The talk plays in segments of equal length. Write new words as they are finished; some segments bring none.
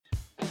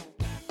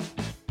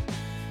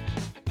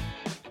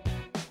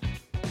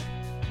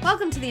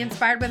Welcome to the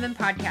Inspired Women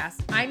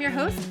Podcast. I'm your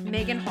host,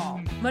 Megan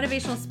Hall,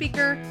 motivational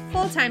speaker,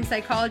 full-time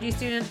psychology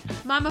student,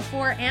 mom of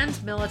 4,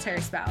 and military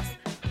spouse.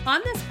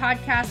 On this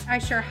podcast, I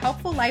share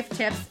helpful life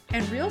tips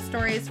and real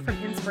stories from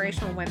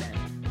inspirational women.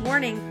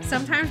 Warning,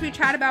 sometimes we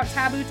chat about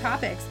taboo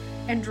topics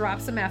and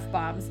drop some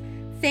F-bombs.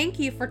 Thank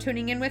you for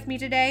tuning in with me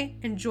today.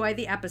 Enjoy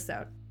the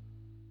episode.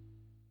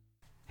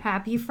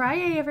 Happy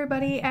Friday,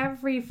 everybody.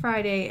 Every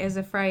Friday is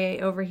a Friday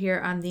over here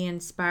on the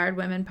Inspired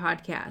Women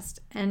Podcast.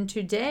 And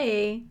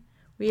today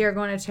we are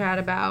going to chat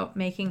about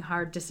making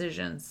hard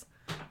decisions.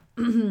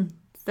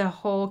 The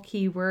whole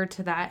key word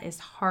to that is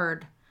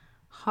hard.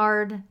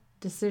 Hard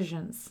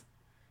decisions.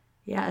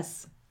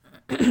 Yes.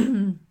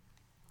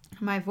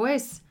 My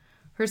voice,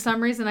 for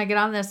some reason I get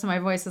on this and my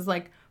voice is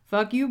like,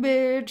 fuck you,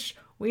 bitch.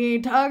 We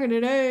ain't talking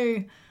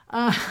today.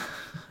 I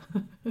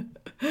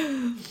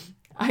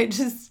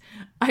just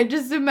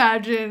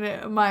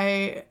imagine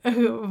my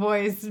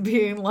voice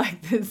being like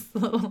this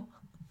little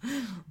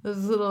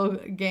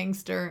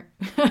gangster.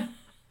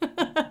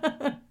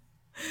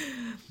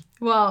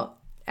 Well,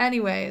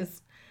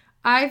 anyways,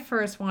 I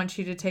first want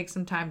you to take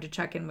some time to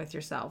check in with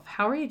yourself.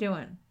 How are you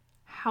doing?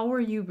 How are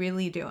you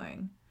really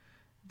doing?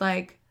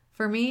 Like,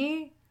 for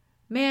me,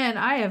 man,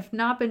 I have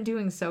not been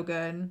doing so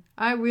good.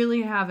 I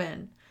really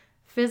haven't.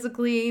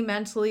 Physically,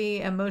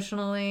 mentally,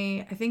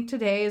 emotionally. I think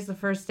today is the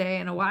first day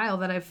in a while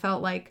that I've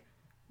felt like,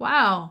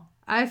 wow,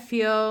 I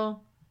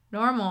feel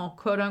normal,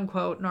 quote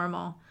unquote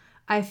normal.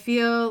 I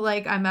feel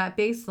like I'm at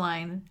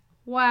baseline.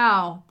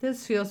 Wow,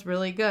 this feels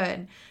really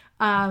good.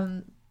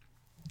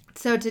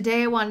 So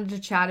today I wanted to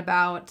chat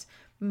about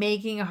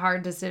making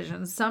hard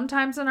decisions.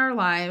 Sometimes in our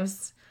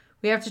lives,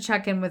 we have to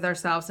check in with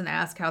ourselves and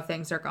ask how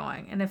things are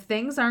going. And if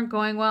things aren't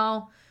going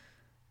well,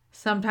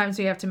 sometimes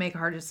we have to make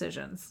hard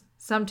decisions.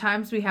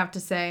 Sometimes we have to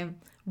say,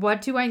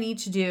 what do I need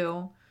to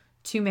do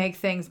to make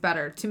things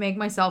better, to make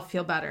myself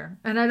feel better?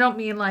 And I don't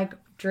mean like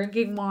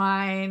drinking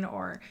wine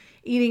or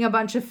eating a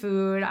bunch of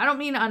food. I don't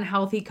mean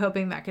unhealthy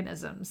coping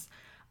mechanisms.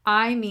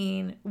 I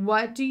mean,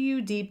 what do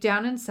you deep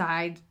down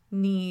inside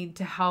need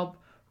to help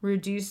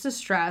reduce the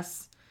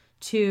stress,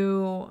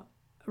 to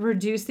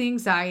reduce the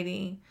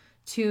anxiety,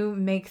 to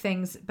make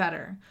things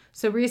better?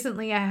 So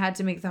recently I had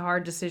to make the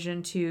hard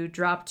decision to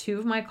drop 2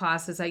 of my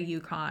classes at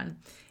UConn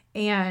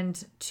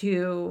and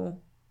to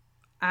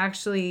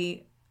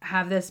actually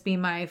have this be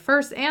my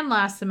first and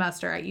last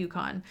semester at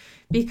UConn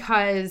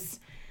because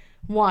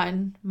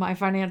 1, my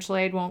financial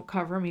aid won't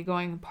cover me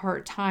going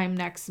part-time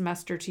next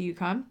semester to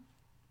UConn.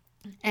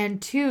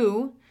 And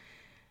 2,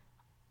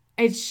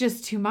 it's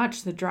just too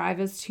much. The drive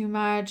is too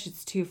much.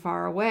 It's too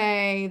far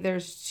away.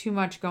 There's too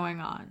much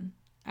going on.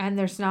 And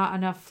there's not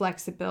enough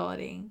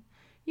flexibility.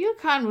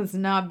 UConn was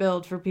not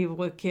built for people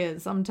with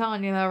kids. I'm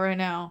telling you that right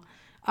now.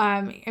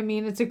 I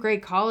mean, it's a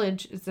great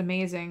college. It's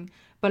amazing.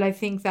 But I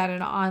think that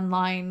an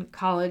online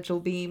college will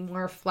be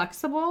more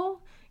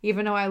flexible,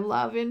 even though I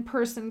love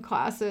in-person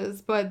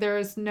classes. But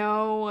there's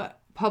no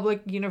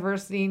public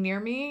university near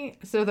me.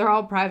 So they're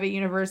all private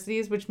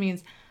universities, which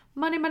means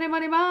money, money,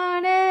 money,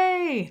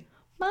 money.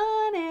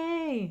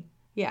 Money.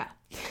 Yeah.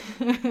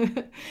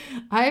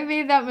 I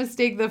made that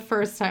mistake the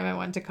first time I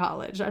went to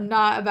college. I'm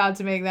not about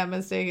to make that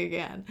mistake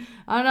again.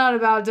 I'm not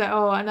about to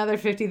owe another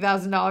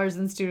 $50,000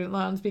 in student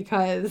loans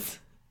because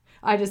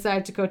I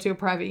decided to go to a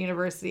private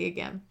university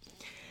again.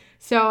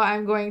 So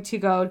I'm going to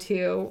go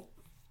to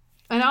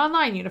an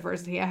online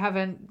university. I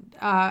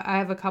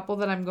have a couple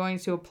that I'm going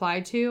to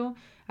apply to.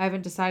 I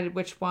haven't decided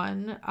which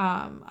one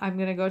I'm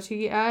going to go to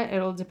yet.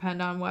 It'll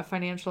depend on what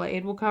financial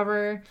aid will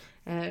cover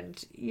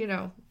and,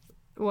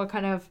 what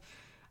kind of,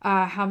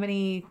 how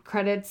many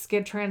credits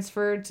get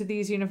transferred to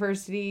these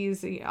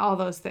universities, all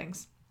those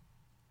things.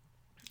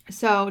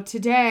 So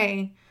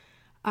today,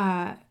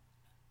 I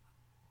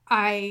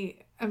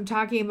am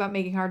talking about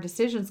making hard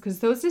decisions because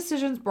those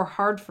decisions were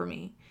hard for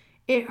me.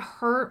 It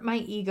hurt my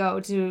ego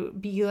to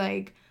be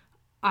like,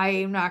 I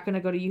am not going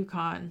to go to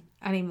UConn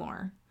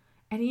anymore.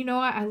 And you know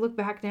what? I look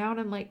back now and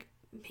I'm like,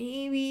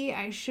 maybe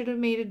I should have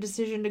made a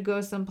decision to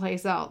go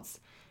someplace else.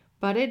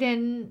 But I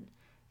didn't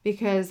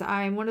because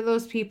I'm one of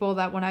those people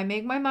that when I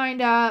make my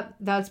mind up,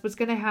 that's what's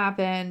going to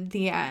happen,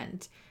 the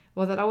end.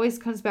 Well, that always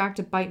comes back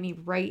to bite me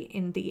right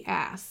in the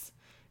ass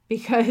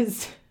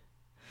because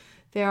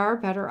there are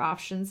better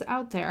options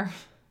out there.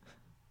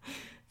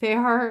 They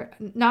are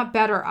not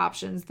better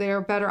options. They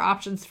are better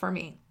options for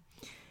me.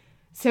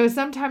 So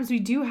sometimes we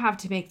do have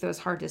to make those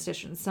hard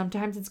decisions.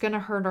 Sometimes it's going to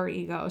hurt our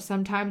ego.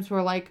 Sometimes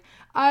we're like,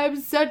 I'm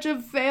such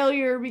a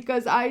failure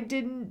because I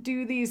didn't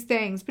do these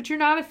things. But you're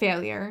not a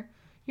failure.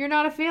 You're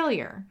not a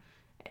failure.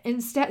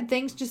 Instead,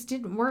 things just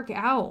didn't work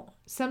out.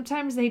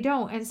 Sometimes they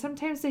don't. And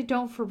sometimes they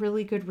don't for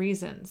really good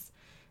reasons.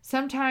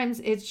 Sometimes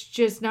it's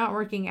just not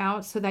working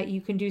out so that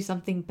you can do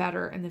something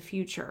better in the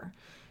future.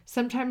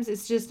 Sometimes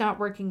it's just not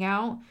working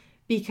out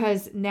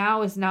because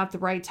now is not the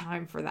right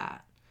time for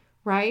that.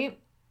 Right?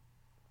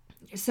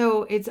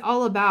 So it's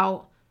all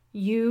about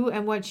you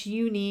and what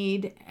you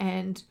need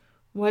and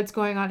what's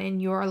going on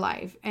in your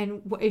life.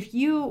 And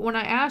when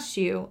I asked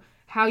you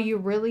how you're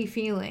really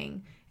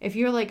feeling If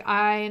you're like,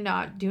 I'm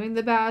not doing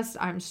the best,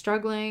 I'm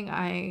struggling,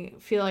 I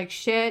feel like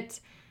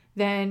shit,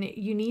 then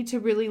you need to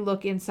really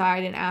look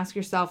inside and ask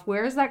yourself,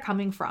 where is that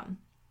coming from?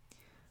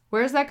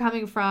 Where is that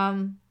coming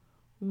from?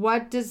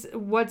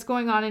 What's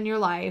going on in your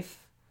life?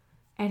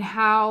 And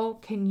how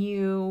can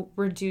you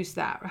reduce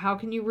that? How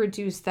can you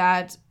reduce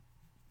that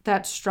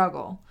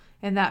struggle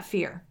and that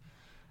fear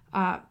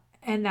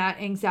and that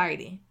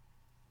anxiety?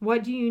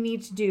 What do you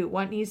need to do?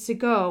 What needs to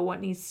go?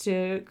 What needs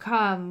to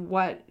come?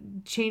 What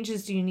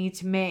changes do you need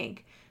to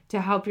make to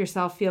help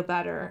yourself feel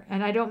better?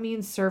 And I don't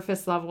mean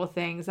surface level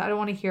things. I don't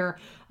want to hear,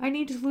 I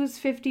need to lose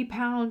 50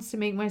 pounds to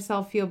make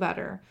myself feel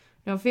better.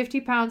 No,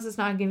 50 pounds is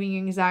not giving you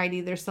anxiety.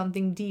 There's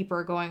something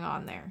deeper going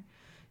on there.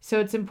 So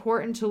it's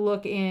important to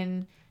look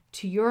in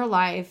to your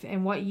life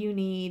and what you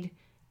need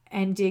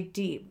and dig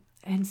deep.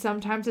 And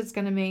sometimes it's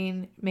going to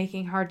mean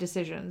making hard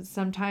decisions.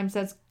 Sometimes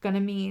that's going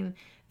to mean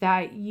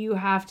that you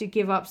have to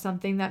give up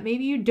something that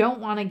maybe you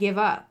don't want to give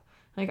up.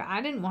 Like, I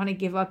didn't want to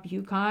give up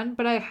Yukon,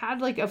 but I had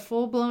like a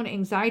full-blown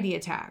anxiety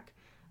attack.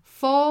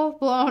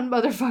 Full-blown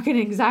motherfucking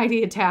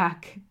anxiety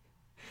attack.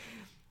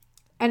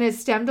 And it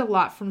stemmed a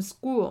lot from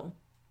school.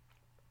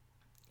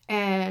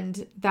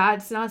 And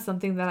that's not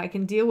something that I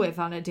can deal with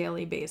on a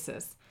daily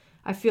basis.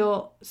 I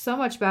feel so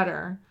much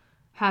better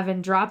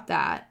having dropped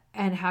that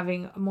and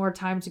having more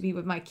time to be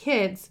with my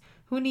kids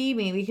who need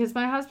me, because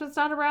my husband's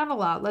not around a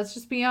lot. Let's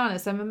just be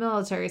honest. I'm a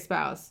military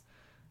spouse.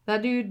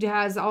 That dude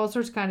has all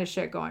sorts of kind of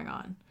shit going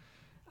on.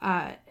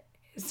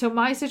 So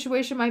my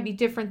situation might be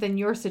different than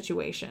your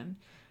situation.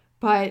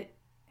 But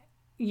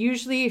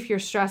usually if you're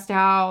stressed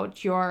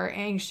out, you're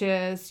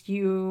anxious,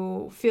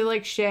 you feel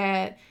like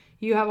shit,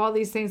 you have all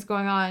these things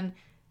going on,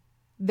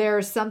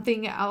 there's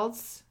something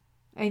else,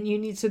 and you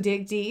need to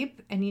dig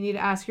deep, and you need to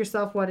ask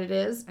yourself what it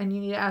is, and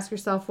you need to ask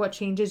yourself what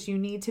changes you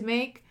need to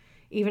make,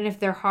 even if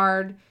they're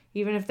hard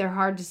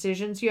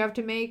decisions you have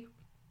to make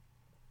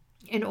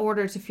in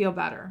order to feel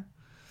better.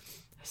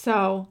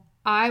 So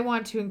I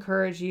want to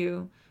encourage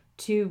you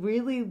to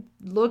really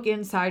look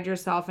inside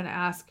yourself and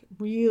ask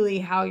really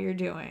how you're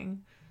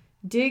doing.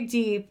 Dig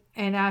deep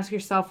and ask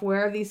yourself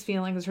where these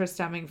feelings are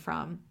stemming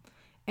from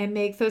and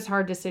make those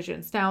hard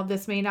decisions. Now,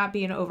 this may not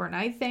be an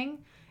overnight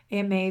thing.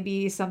 It may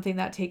be something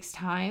that takes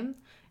time,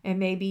 and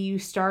maybe you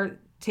start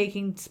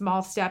taking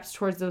small steps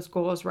towards those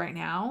goals right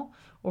now,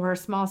 or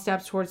small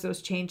steps towards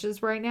those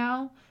changes right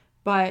now.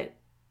 But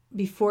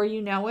before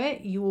you know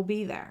it, you will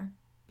be there.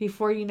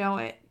 Before you know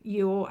it,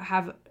 you'll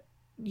have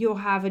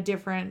a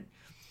different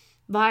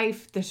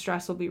life. The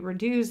stress will be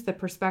reduced. The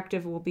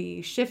perspective will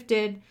be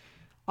shifted.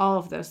 All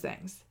of those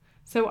things.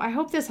 So I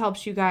hope this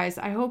helps you guys.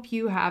 I hope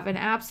you have an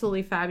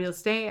absolutely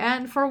fabulous day.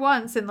 And for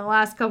once in the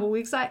last couple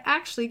weeks, I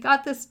actually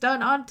got this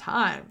done on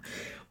time.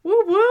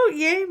 Woo woo,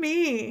 yay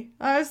me.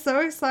 I was so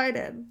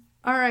excited.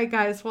 All right,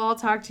 guys. Well, I'll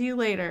talk to you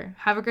later.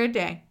 Have a great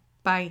day.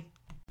 Bye.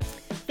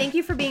 Thank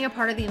you for being a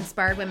part of the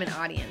Inspired Women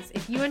audience.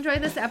 If you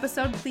enjoyed this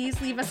episode, please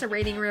leave us a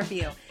rating and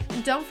review.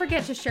 And don't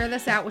forget to share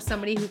this out with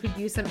somebody who could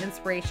use some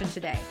inspiration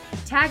today.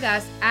 Tag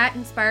us at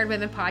Inspired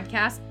Women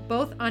Podcast,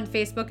 both on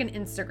Facebook and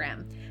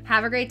Instagram.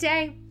 Have a great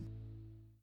day.